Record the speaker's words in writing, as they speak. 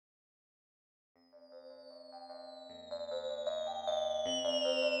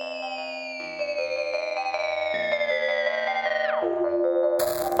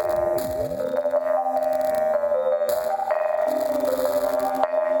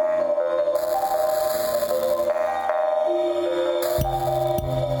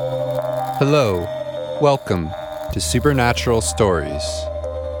Hello, welcome to Supernatural Stories,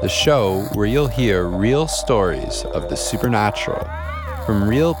 the show where you'll hear real stories of the supernatural from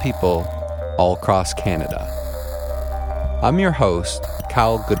real people all across Canada. I'm your host,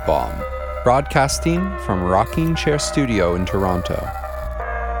 Cal Goodbaum, broadcasting from Rocking Chair Studio in Toronto.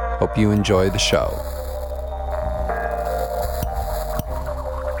 Hope you enjoy the show.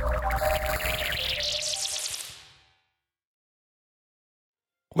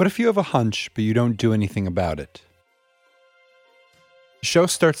 What if you have a hunch, but you don't do anything about it? The show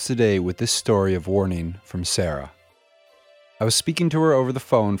starts today with this story of warning from Sarah. I was speaking to her over the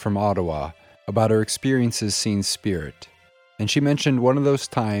phone from Ottawa about her experiences seeing spirit, and she mentioned one of those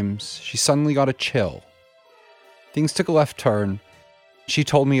times she suddenly got a chill. Things took a left turn. She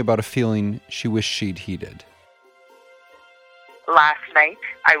told me about a feeling she wished she'd heeded. Last night,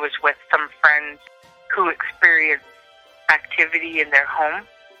 I was with some friends who experienced activity in their home.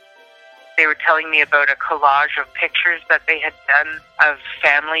 They were telling me about a collage of pictures that they had done of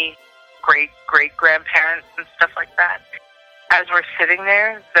family, great-grandparents and stuff like that. As we're sitting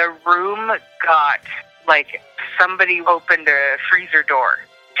there, the room got like somebody opened a freezer door,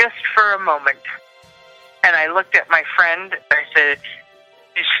 just for a moment. And I looked at my friend, and I said,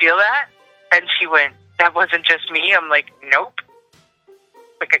 "Did you feel that?" And she went, "That wasn't just me." I'm like, "Nope."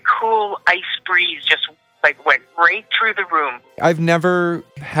 Like a cool ice breeze just went right through the room. I've never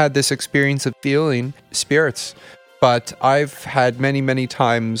had this experience of feeling spirits, but I've had many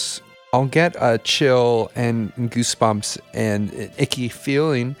times I'll get a chill and goosebumps and an icky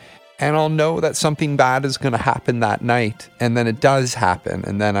feeling, and I'll know that something bad is going to happen that night, and then it does happen,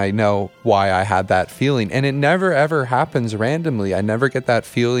 and then I know why I had that feeling. And it never ever happens randomly. I never get that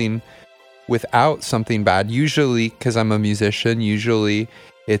feeling without something bad. Usually, because I'm a musician, usually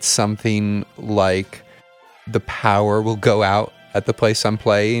it's something like the power will go out at the place I'm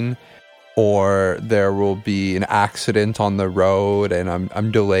playing, or there will be an accident on the road and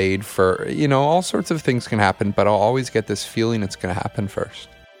I'm delayed for, all sorts of things can happen, but I'll always get this feeling it's going to happen first.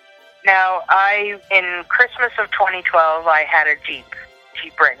 Now, in Christmas of 2012, I had a Jeep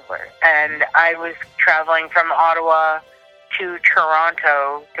Wrangler, and I was traveling from Ottawa to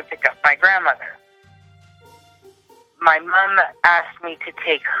Toronto to pick up my grandmother. My mom asked me to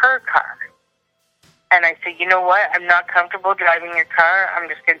take her car. And I said, "You know what? I'm not comfortable driving your car. I'm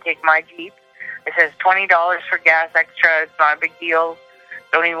just going to take my Jeep. It says $20 for gas extra. It's not a big deal.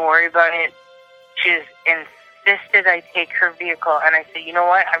 Don't even worry about it." She insisted I take her vehicle. And I said, "You know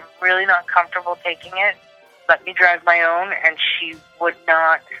what? I'm really not comfortable taking it. Let me drive my own." And she would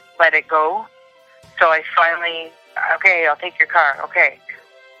not let it go. So I finally, "Okay, I'll take your car." Okay.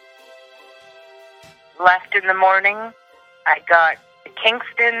 Left in the morning. I got to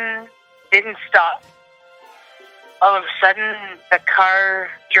Kingston. Didn't stop. All of a sudden, the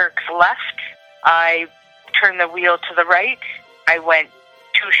car jerks left. I turned the wheel to the right. I went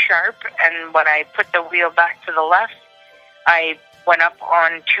too sharp, and when I put the wheel back to the left, I went up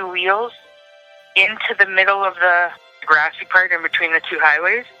on two wheels into the middle of the grassy part in between the two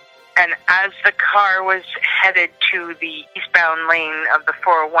highways. And as the car was headed to the eastbound lane of the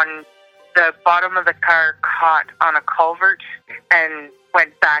 401, the bottom of the car caught on a culvert and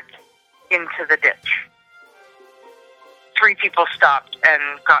went back into the ditch. 3 people stopped and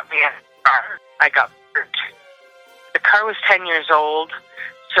got me in the car. I got hurt. The car was 10 years old,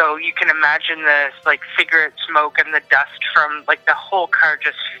 so you can imagine the cigarette smoke and the dust from the whole car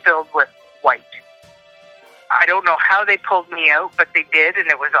just filled with white. I don't know how they pulled me out, but they did, and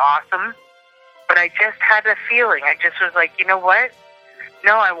it was awesome. But I just had a feeling. I just was like, you know what?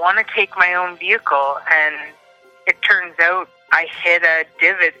 No, I want to take my own vehicle. And it turns out I hit a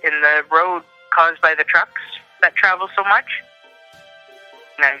divot in the road caused by the trucks that travel so much.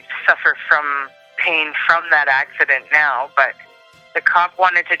 And I suffer from pain from that accident now, but the cop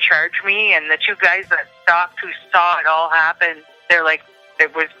wanted to charge me, and the 2 guys that stopped who saw it all happen, they're like, there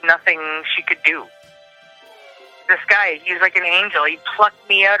was nothing she could do. This guy, he's like an angel. He plucked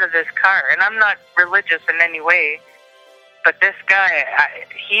me out of this car, and I'm not religious in any way, but this guy,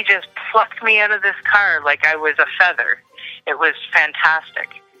 he just plucked me out of this car like I was a feather. It was fantastic.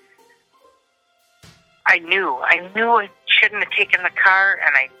 I knew I shouldn't have taken the car,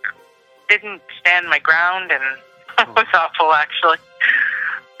 and I didn't stand my ground, and it was awful, actually.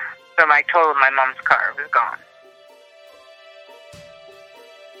 So I totaled my mom's car. It was gone.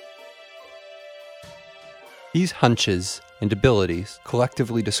 These hunches and abilities,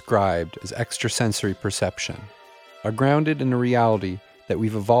 collectively described as extrasensory perception, are grounded in a reality that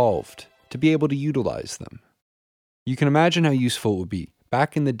we've evolved to be able to utilize them. You can imagine how useful it would be,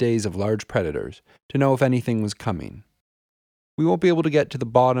 back in the days of large predators, to know if anything was coming. We won't be able to get to the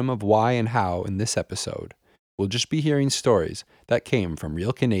bottom of why and how in this episode. We'll just be hearing stories that came from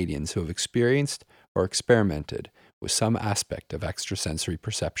real Canadians who have experienced or experimented with some aspect of extrasensory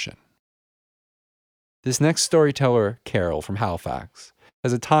perception. This next storyteller, Carol from Halifax,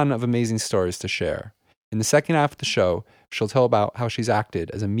 has a ton of amazing stories to share. In the second half of the show, she'll tell about how she's acted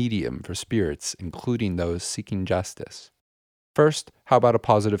as a medium for spirits, including those seeking justice. First, how about a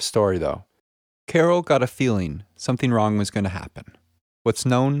positive story, though? Carol got a feeling something wrong was going to happen. What's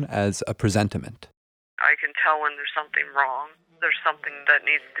known as a presentiment. I can tell when there's something wrong. There's something that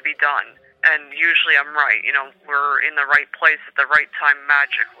needs to be done. And usually I'm right. We're in the right place at the right time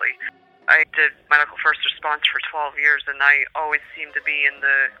magically. I did medical first response for 12 years, and I always seem to be in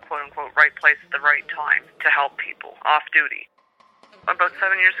the quote-unquote right place at the right time to help people off duty. About 7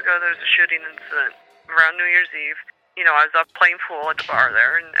 years ago, there was a shooting incident around New Year's Eve. I was up playing pool at the bar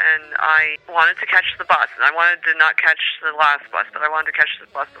there, and I wanted to catch the bus. And I wanted to not catch the last bus, but I wanted to catch the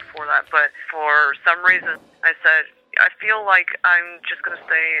bus before that. But for some reason, I said, I feel like I'm just going to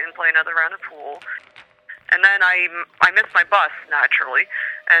stay and play another round of pool. And then I missed my bus, naturally,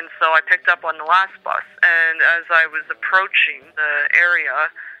 and so I picked up on the last bus. And as I was approaching the area,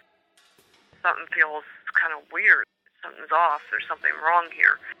 something feels kind of weird. Something's off. There's something wrong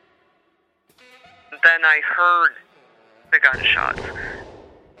here. Then I heard the gunshots,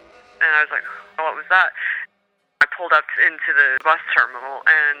 and I was like, oh, what was that? I pulled up into the bus terminal,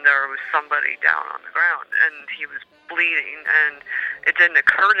 and there was somebody down on the ground, and he was bleeding, and it didn't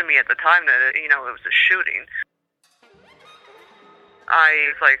occur to me at the time that it was a shooting.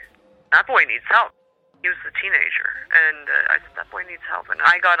 I was like, that boy needs help. He was a teenager, and I said, that boy needs help. And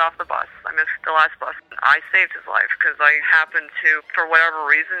I got off the bus. I missed the last bus. I saved his life because I happened to, for whatever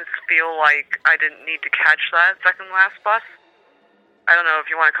reasons, feel like I didn't need to catch that second last bus. I don't know if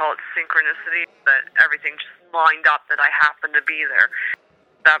you want to call it synchronicity, that everything just lined up that I happened to be there.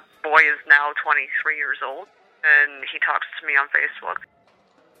 That boy is now 23 years old, and he talks to me on Facebook.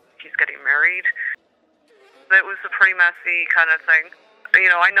 He's getting married. It was a pretty messy kind of thing.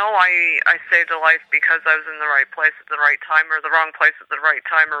 I know I saved a life because I was in the right place at the right time, or the wrong place at the right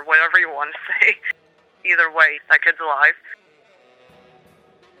time, or whatever you want to say. Either way, that kid's alive.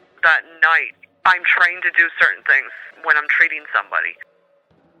 That night, I'm trained to do certain things when I'm treating somebody.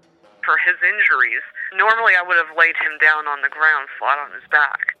 For his injuries, normally I would have laid him down on the ground flat on his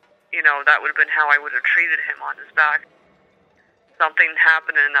back. That would have been how I would have treated him, on his back. Something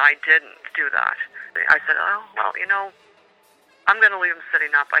happened and I didn't do that. I said, oh, well, I'm going to leave him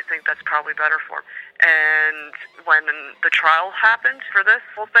sitting up. I think that's probably better for him. And when the trial happened for this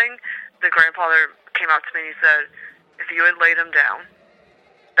whole thing, the grandfather came out to me and he said, if you had laid him down,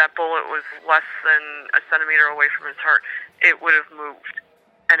 that bullet was less than a centimeter away from his heart, it would have moved,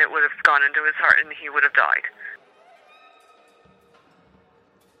 and it would have gone into his heart, and he would have died.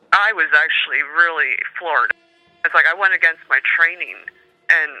 I was actually really floored. It's like I went against my training,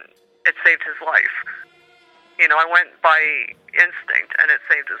 and it saved his life. I went by instinct, and it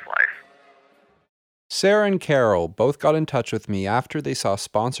saved his life. Sarah and Carol both got in touch with me after they saw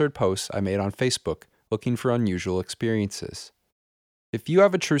sponsored posts I made on Facebook looking for unusual experiences. If you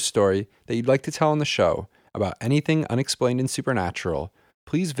have a true story that you'd like to tell on the show about anything unexplained and supernatural,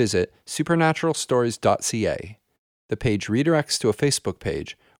 please visit supernaturalstories.ca. The page redirects to a Facebook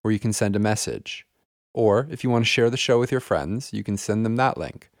page where you can send a message. Or if you want to share the show with your friends, you can send them that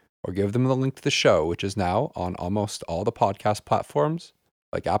link, or give them the link to the show, which is now on almost all the podcast platforms,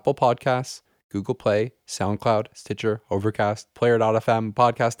 like Apple Podcasts, Google Play, SoundCloud, Stitcher, Overcast, Player.fm,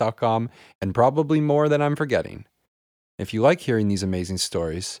 Podcast.com, and probably more that I'm forgetting. If you like hearing these amazing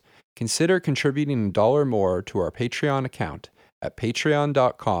stories, consider contributing $1 more to our Patreon account at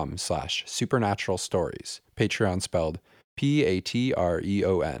patreon.com/supernaturalstories, Patreon spelled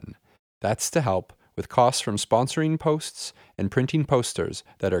Patreon. That's to help with costs from sponsoring posts and printing posters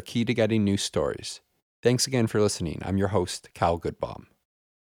that are key to getting new stories. Thanks again for listening. I'm your host, Cal Goodbaum.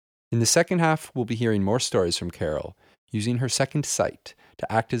 In the second half, we'll be hearing more stories from Carol, using her second sight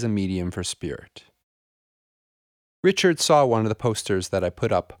to act as a medium for spirit. Richard saw one of the posters that I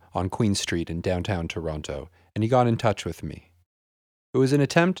put up on Queen Street in downtown Toronto, and he got in touch with me. It was an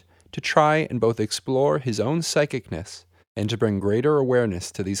attempt to try and both explore his own psychicness and to bring greater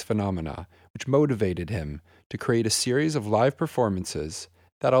awareness to these phenomena, which motivated him to create a series of live performances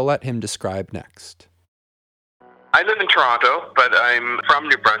that I'll let him describe next. I live in Toronto, but I'm from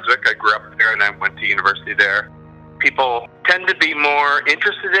New Brunswick. I grew up there and I went to university there. People tend to be more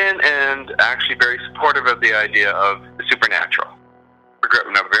interested in and actually very supportive of the idea of the supernatural. I grew up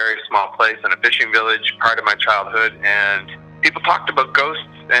in a very small place in a fishing village, part of my childhood, and people talked about ghosts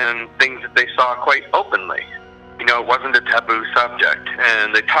and things that they saw quite openly. It wasn't a taboo subject.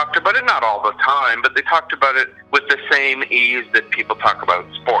 And they talked about it, not all the time, but they talked about it with the same ease that people talk about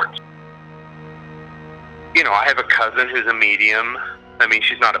sports. I have a cousin who's a medium. I mean,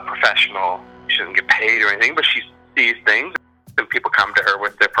 she's not a professional. She doesn't get paid or anything, but she sees things, and people come to her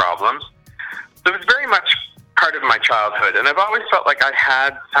with their problems. So it was very much part of my childhood, and I've always felt like I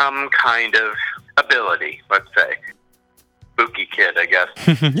had some kind of ability, let's say. Spooky kid, I guess.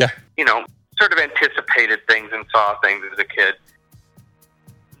 Yeah. Sort of anticipated things and saw things as a kid.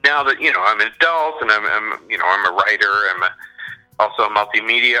 Now that, I'm an adult and I'm a writer, also a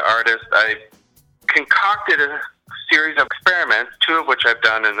multimedia artist, I concocted a series of experiments, 2 of which I've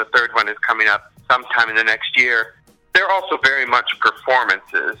done, and the third one is coming up sometime in the next year. They're also very much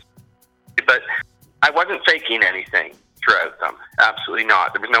performances, but I wasn't faking anything throughout them. Absolutely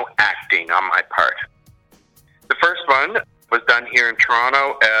not. There was no acting on my part. The first one was done here in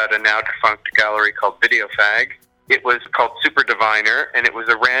Toronto at a now-defunct gallery called VideoFag. It was called Super Diviner, and it was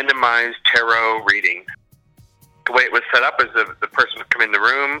a randomized tarot reading. The way it was set up is the person would come in the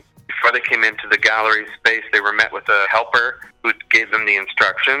room. Before they came into the gallery space, they were met with a helper who gave them the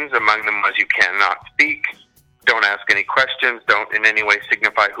instructions. Among them was, you cannot speak, don't ask any questions, don't in any way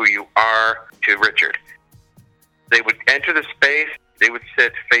signify who you are to Richard. They would enter the space. They would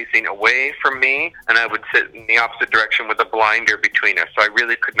sit facing away from me, and I would sit in the opposite direction with a blinder between us, so I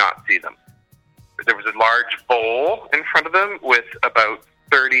really could not see them. There was a large bowl in front of them with about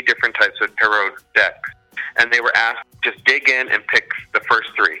 30 different types of tarot decks, and they were asked to just dig in and pick the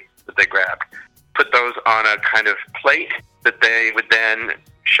first 3 that they grabbed. Put those on a kind of plate that they would then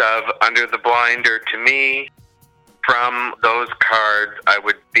shove under the blinder to me. From those cards, I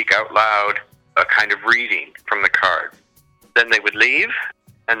would speak out loud a kind of reading from the cards. Then they would leave,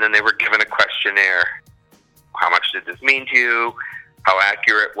 and then they were given a questionnaire. How much did this mean to you? How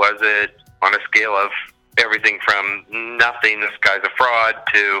accurate was it? On a scale of everything from nothing, this guy's a fraud,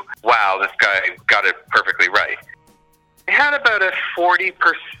 to, wow, this guy got it perfectly right. I had about a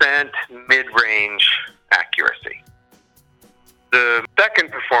 40% mid-range accuracy. The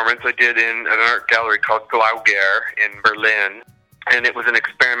second performance I did in an art gallery called Glauger in Berlin, and it was an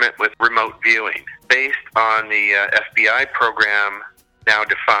experiment with remote viewing. Based on the FBI program, now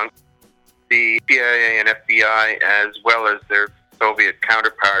defunct, the CIA and FBI, as well as their Soviet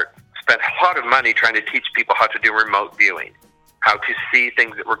counterparts, spent a lot of money trying to teach people how to do remote viewing, how to see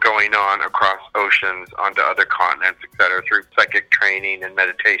things that were going on across oceans, onto other continents, etc., through psychic training and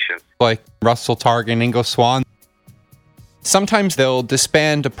meditation. Like Russell Targ and Ingo Swann. Sometimes they'll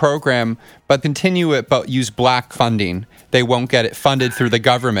disband a program, but continue it, but use black funding. They won't get it funded through the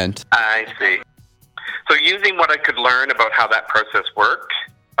government. I see. So using what I could learn about how that process worked,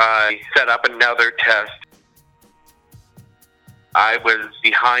 I set up another test. I was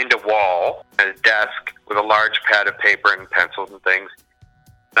behind a wall at a desk with a large pad of paper and pencils and things.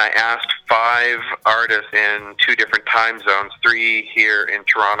 And I asked 5 artists in 2 different time zones, 3 here in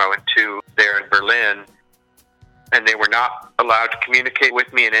Toronto and 2 there in Berlin. And they were not allowed to communicate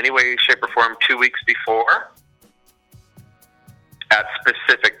with me in any way, shape, or form 2 weeks before. At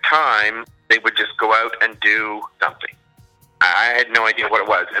specific time, they would just go out and do something. I had no idea what it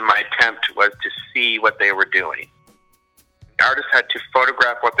was, and my attempt was to see what they were doing. The artists had to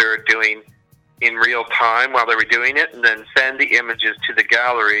photograph what they were doing in real time while they were doing it, and then send the images to the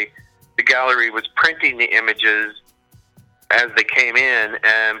gallery. The gallery was printing the images as they came in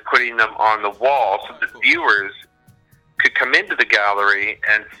and putting them on the wall so that viewers could come into the gallery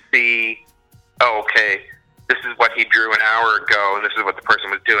and see, oh, okay, this is what he drew an hour ago, and this is what the person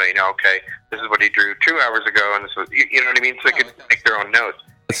was doing. Okay, this is what he drew 2 hours ago, and this was, you know what I mean? So they could make their own notes.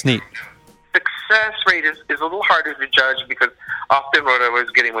 That's neat. Success rate is a little harder to judge because often what I was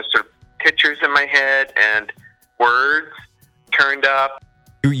getting was sort of pictures in my head and words turned up.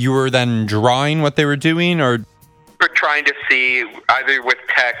 You were then drawing what they were doing, or? We're trying to see, either with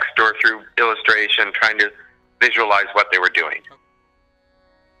text or through illustration, trying to visualize what they were doing.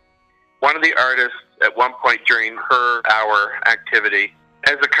 One of the artists, at one point during her hour activity,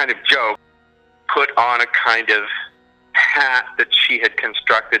 as a kind of joke, put on a kind of hat that she had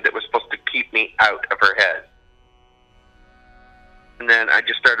constructed that was supposed to keep me out of her head. And then I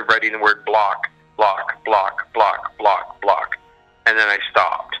just started writing the word block, block, block, block, block, block. And then I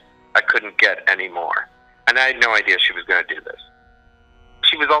stopped. I couldn't get any more. And I had no idea she was going to do this.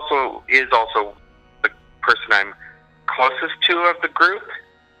 She is also the person I'm closest to of the group.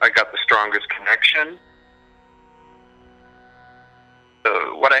 I got the strongest connection.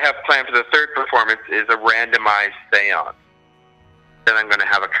 So what I have planned for the third performance is a randomized seance. Then I'm going to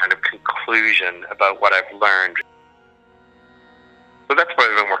have a kind of conclusion about what I've learned. So that's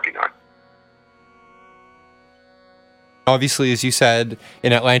what I've been working on. Obviously, as you said,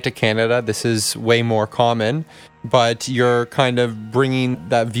 in Atlantic Canada, this is way more common, but you're kind of bringing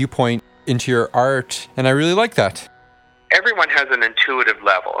that viewpoint into your art, and I really like that. Everyone has an intuitive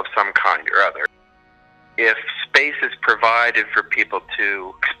level of some kind or other. If space is provided for people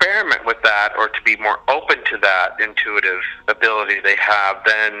to experiment with that or to be more open to that intuitive ability they have,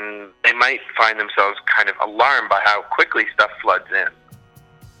 then they might find themselves kind of alarmed by how quickly stuff floods in.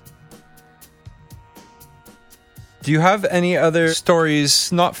 Do you have any other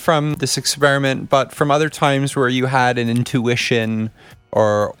stories, not from this experiment, but from other times where you had an intuition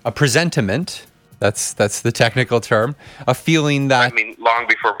or a presentiment? That's the technical term. A feeling that... I mean, long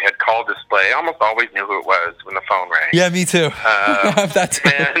before we had call display, I almost always knew who it was when the phone rang. Yeah, me too.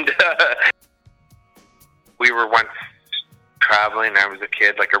 And we were once traveling. I was a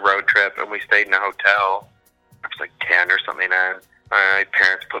kid, like a road trip, and we stayed in a hotel. I was like 10 or something, and my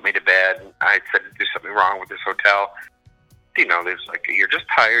parents put me to bed. And I said there's something wrong with this hotel. You know, there's like, you're just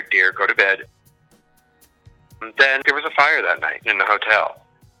tired, dear, go to bed. And then there was a fire that night in the hotel.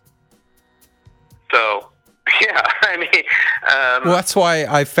 So, yeah, I mean... well, that's why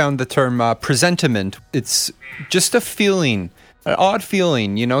I found the term presentiment. It's just a feeling, an odd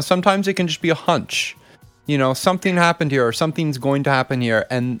feeling, you know. Sometimes it can just be a hunch. You know, something happened here or something's going to happen here,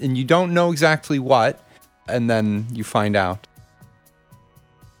 and you don't know exactly what, and then you find out.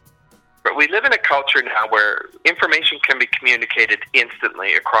 But we live in a culture now where information can be communicated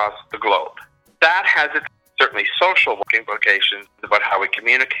instantly across the globe. That has its certainly social implications about how we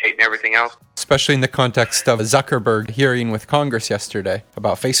communicate and everything else. Especially in the context of a Zuckerberg hearing with Congress yesterday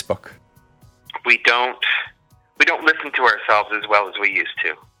about Facebook. We don't listen to ourselves as well as we used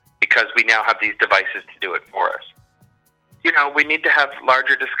to because we now have these devices to do it for us. You know, we need to have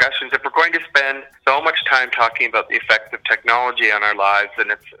larger discussions. If we're going to spend so much time talking about the effects of technology on our lives, and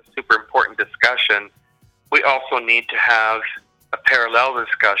it's a super important discussion, we also need to have a parallel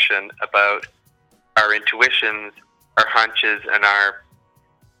discussion about our intuitions, our hunches, and our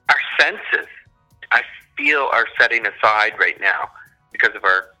senses. I feel are setting aside right now because of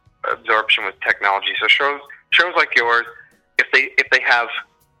our absorption with technology. So shows like yours, if they have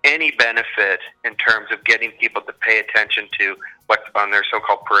any benefit in terms of getting people to pay attention to what's on their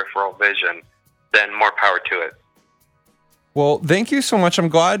so-called peripheral vision, then more power to it. Well, thank you so much. I'm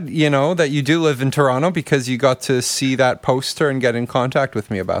glad, you know, that you do live in Toronto because you got to see that poster and get in contact with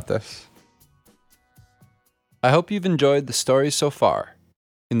me about this. I hope you've enjoyed the stories so far.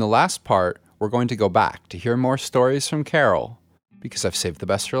 In the last part, we're going to go back to hear more stories from Carol because I've saved the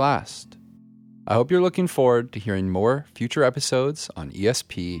best for last. I hope you're looking forward to hearing more future episodes on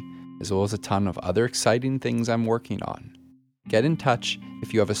ESP, as well as a ton of other exciting things I'm working on. Get in touch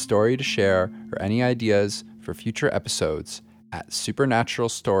if you have a story to share or any ideas for future episodes at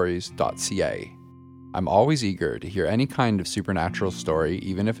supernaturalstories.ca. I'm always eager to hear any kind of supernatural story,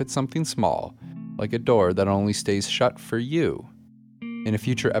 even if it's something small, like a door that only stays shut for you. In a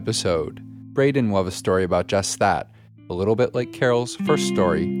future episode, Braden will have a story about just that, a little bit like Carol's first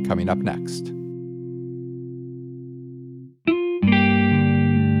story coming up next.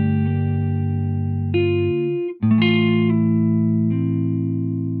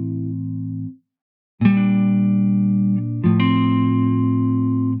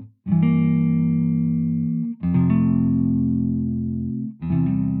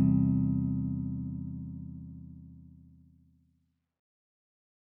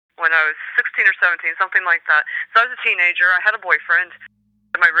 When I was 16 or 17, something like that. So I was a teenager. I had a boyfriend.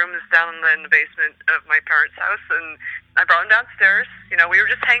 My room was down in the basement of my parents' house, and I brought him downstairs. You know, we were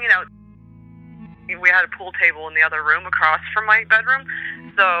just hanging out. We had a pool table in the other room across from my bedroom.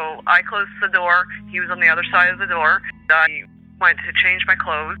 So I closed the door. He was on the other side of the door. I went to change my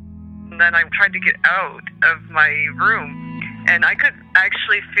clothes, and then I tried to get out of my room. And I could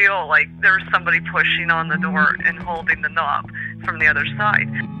actually feel like there was somebody pushing on the door and holding the knob from the other side.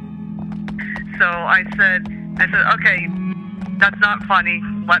 So I said, okay, that's not funny.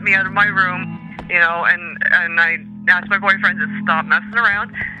 Let me out of my room, you know, and I asked my boyfriend to stop messing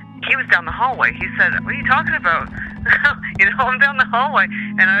around. He was down the hallway. He said, what are you talking about? You know, I'm down the hallway.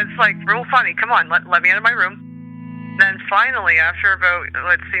 And I was like, real funny. Come on, let me out of my room. Then finally, after about,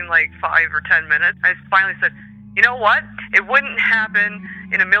 it seemed like 5 or 10 minutes, I finally said, you know what? It wouldn't happen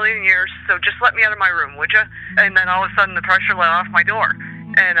in a million years, so just let me out of my room, would you? And then all of a sudden, the pressure let off my door.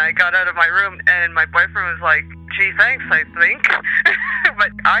 And I got out of my room, and my boyfriend was like, gee, thanks, I think. But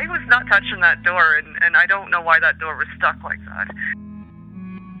I was not touching that door, and I don't know why that door was stuck like that.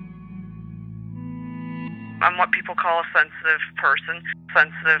 I'm what people call a sensitive person.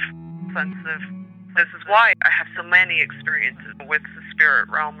 Sensitive. This is why I have so many experiences with the spirit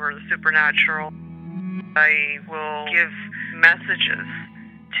realm or the supernatural. I will give messages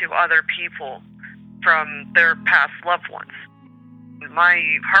to other people from their past loved ones. My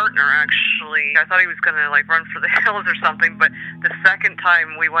partner, actually, I thought he was going to run for the hills or something, but the second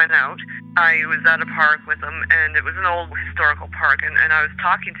time we went out, I was at a park with him, and it was an old historical park, and I was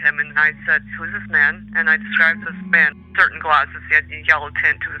talking to him, and I said, "Who's this man?" And I described this man, certain glasses, he had a yellow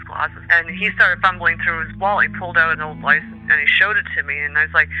tint to his glasses, and he started fumbling through his wallet. He pulled out an old license, and he showed it to me, and I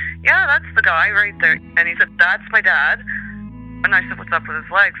was like, "Yeah, that's the guy right there." And he said, "That's my dad." And I said, "What's up with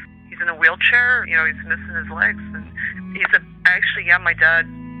his legs?" He's in a wheelchair, he's missing his legs, and he said, "Actually, yeah, my dad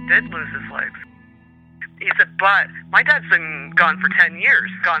did lose his legs." He said, "But my dad's been gone for 10 years,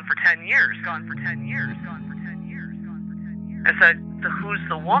 gone for 10 years, gone for 10 years, gone for 10 years, gone for 10 years." I said, "So who's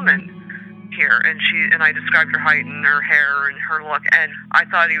the woman here?" And I described her height and her hair and her look, and I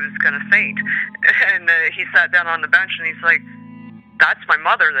thought he was going to faint. And he sat down on the bench, and he's like, "That's my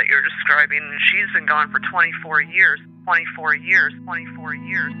mother that you're describing, and she's been gone for 24 years, 24 years, 24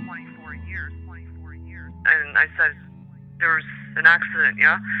 years, 24 years, 24 years." And I said, "There was an accident,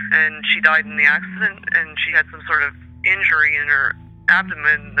 yeah? And she died in the accident, and she had some sort of injury in her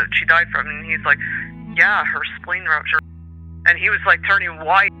abdomen that she died from." And he's like, "Yeah, her spleen rupture." And he was turning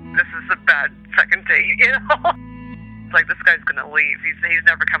white. This is a bad second date, It's like, this guy's gonna leave. He's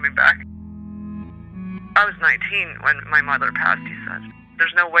never coming back. I was 19 when my mother passed, he said.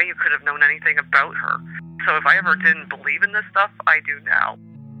 There's no way you could have known anything about her. So if I ever didn't believe in this stuff, I do now.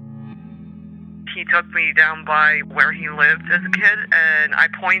 He took me down by where he lived as a kid, and I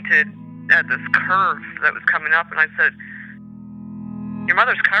pointed at this curve that was coming up, and I said, "Your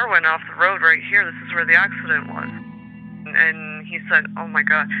mother's car went off the road right here. This is where the accident was." And he said, "Oh my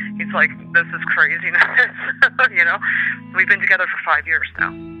God." He's like, "This is craziness." We've been together for 5 years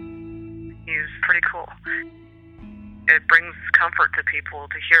now. He's pretty cool. It brings comfort to people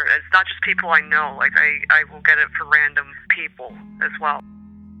to hear it. It's not just people I know. I will get it for random people as well.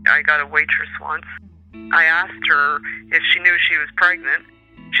 I got a waitress once. I asked her if she knew she was pregnant.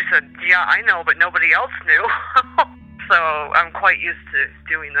 She said, "Yeah, I know, but nobody else knew." So I'm quite used to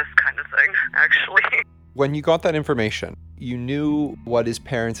doing this kind of thing, actually. When you got that information, you knew what his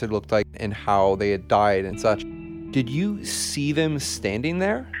parents had looked like and how they had died and such. Did you see them standing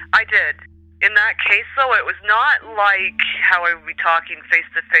there? I did. In that case, though, it was not like how I would be talking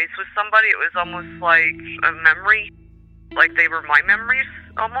face-to-face with somebody. It was almost like a memory. Like they were my memories,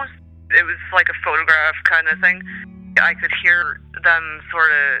 almost. It was like a photograph kind of thing. I could hear them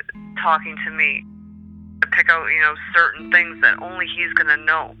sort of talking to me, pick out, certain things that only he's going to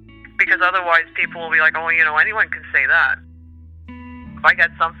know. Because otherwise people will be like, "Oh, anyone can say that." If I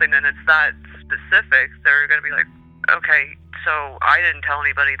get something and it's that specific, they're going to be like, "Okay, so I didn't tell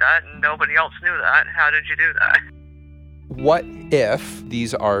anybody that, and nobody else knew that. How did you do that?" What if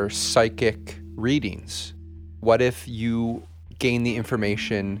these are psychic readings? What if you gain the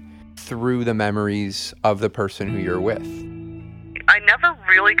information through the memories of the person who you're with? I never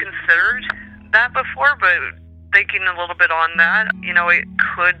really considered that before, but thinking a little bit on that, it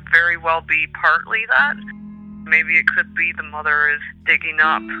could very well be partly that. Maybe it could be the mother is digging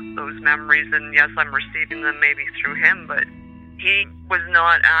up those memories, and yes, I'm receiving them maybe through him, but he was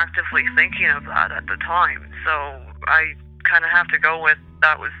not actively thinking of that at the time. So I kind of have to go with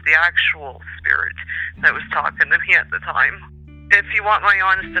that was the actual spirit that was talking to me at the time. If you want my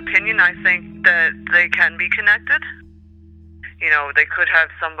honest opinion, I think that they can be connected. They could have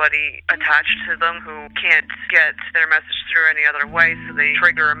somebody attached to them who can't get their message through any other way, so they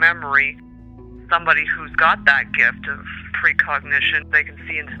trigger a memory. Somebody who's got that gift of precognition, they can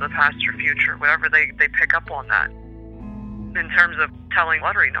see into the past or future, whatever they pick up on that. In terms of telling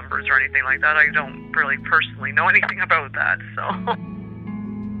lottery numbers or anything like that, I don't really personally know anything about that, so.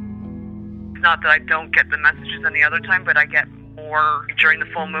 It's not that I don't get the messages any other time, but I get more during the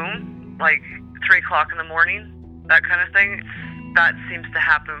full moon, like 3 o'clock in the morning, that kind of thing. That seems to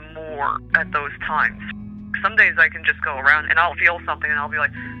happen more at those times. Some days I can just go around and I'll feel something and I'll be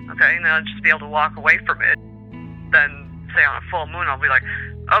like, okay, and then I'll just be able to walk away from it. Then, say on a full moon, I'll be like,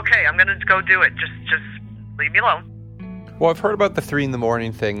 okay, I'm going to go do it. Just leave me alone. Well, I've heard about the 3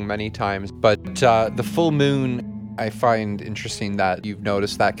 a.m. thing many times, but the full moon, I find interesting that you've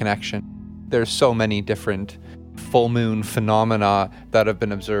noticed that connection. There's so many different full moon phenomena that have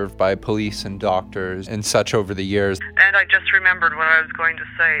been observed by police and doctors and such over the years. And I just remembered what I was going to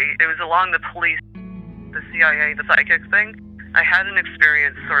say. It was along the police, the CIA, the psychic thing. I had an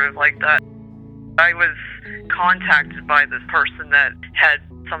experience sort of like that. I was contacted by this person that had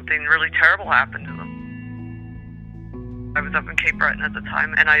something really terrible happen to them. I was up in Cape Breton at the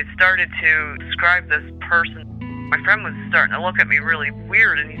time, and I started to describe this person. My friend was starting to look at me really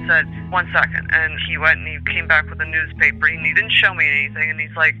weird, and he said, "1 second." And he went and he came back with a newspaper, and he didn't show me anything, and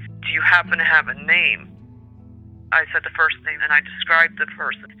he's like, "Do you happen to have a name?" I said the first name, and I described the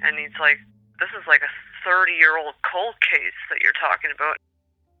person, and he's like, "This is like a 30-year-old cold case that you're talking about."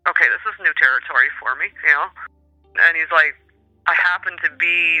 Okay, this is new territory for me, you know? And he's like, "I happen to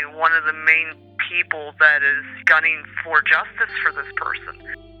be one of the main people that is gunning for justice for this person."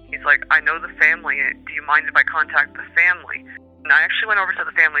 He's like, "I know the family. Do you mind if I contact the family?" And I actually went over to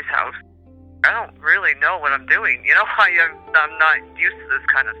the family's house. I don't really know what I'm doing. You know, I'm not used to this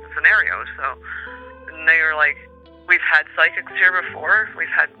kind of scenario. So, and they were like, "We've had psychics here before. We've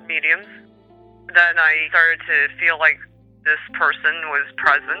had mediums." Then I started to feel like this person was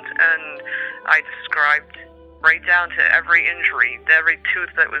present, and I described right down to every injury, every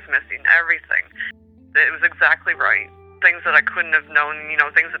tooth that was missing, everything. It was exactly right. Things that I couldn't have known, you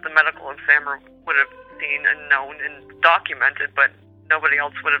know, things that the medical examiner would have seen and known and documented, but nobody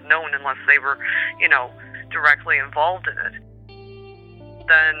else would have known unless they were, you know, directly involved in it.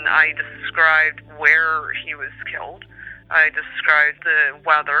 Then I described where he was killed. I described the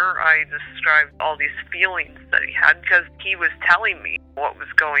weather. I described all these feelings that he had because he was telling me what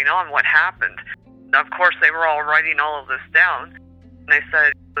was going on, what happened. Of course, they were all writing all of this down. And they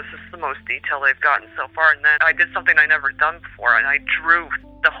said, "This is the most detail they've gotten so far." And then I did something I never done before, and I drew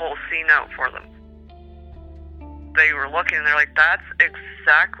the whole scene out for them. They were looking, and they're like, "That's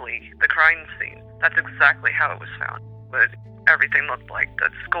exactly the crime scene. That's exactly how it was found." But everything looked like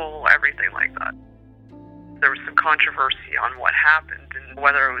the school, everything like that. There was some controversy on what happened, and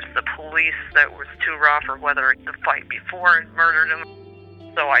whether it was the police that was too rough or whether the fight before murdered him.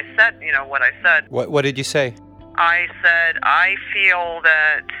 So I said, you know, what I said. What did you say? I said, I feel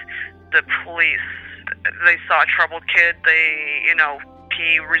that the police, they saw a troubled kid,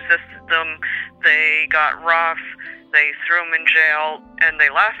 he resisted them, they got rough, they threw him in jail, and they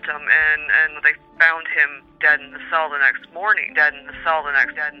left him, and they found him dead in the cell the next morning, dead in the cell the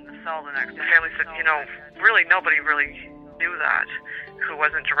next. The family said, you know, really nobody really knew that, who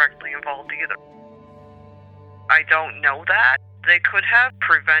wasn't directly involved either. I don't know that. They could have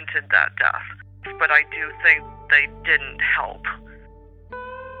prevented that death, but I do think they didn't help.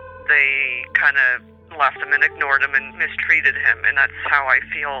 They kind of left him and ignored him and mistreated him, and that's how I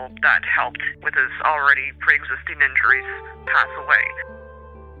feel that helped with his already pre-existing injuries pass away.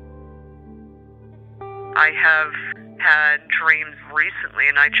 I have had dreams recently,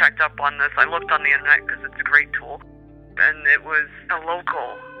 and I checked up on this. I looked on the internet because it's a great tool, and it was a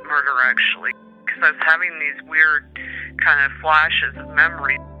local murder actually, because I was having these weird kind of flashes of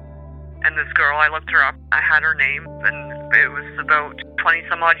memory. And this girl, I looked her up, I had her name, and it was about 20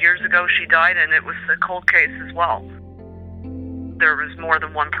 some odd years ago she died, and it was a cold case as well. There was more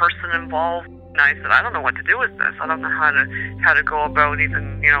than one person involved, and I said, I don't know what to do with this. I don't know how to go about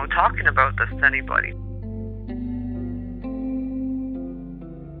even, talking about this to anybody.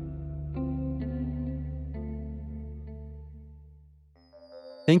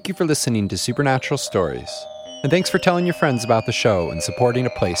 Thank you for listening to Supernatural Stories. And thanks for telling your friends about the show and supporting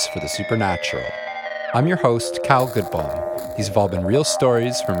a place for the supernatural. I'm your host, Cal Goodbaum. These have all been real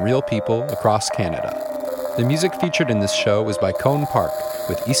stories from real people across Canada. The music featured in this show was by Cone Park,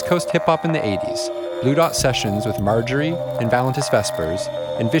 with East Coast hip-hop in the 80s, Blue Dot Sessions with Marjorie and Valentis Vespers,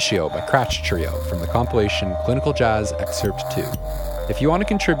 and Vicio by Cratch Trio from the compilation Clinical Jazz Excerpt 2. If you want to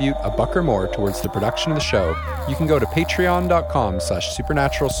contribute $1 or more towards the production of the show, you can go to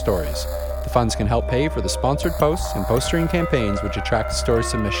patreon.com/supernaturalstories. The funds can help pay for the sponsored posts and postering campaigns which attract story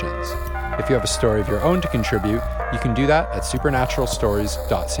submissions. If you have a story of your own to contribute, you can do that at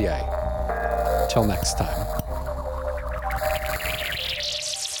supernaturalstories.ca. Till next time.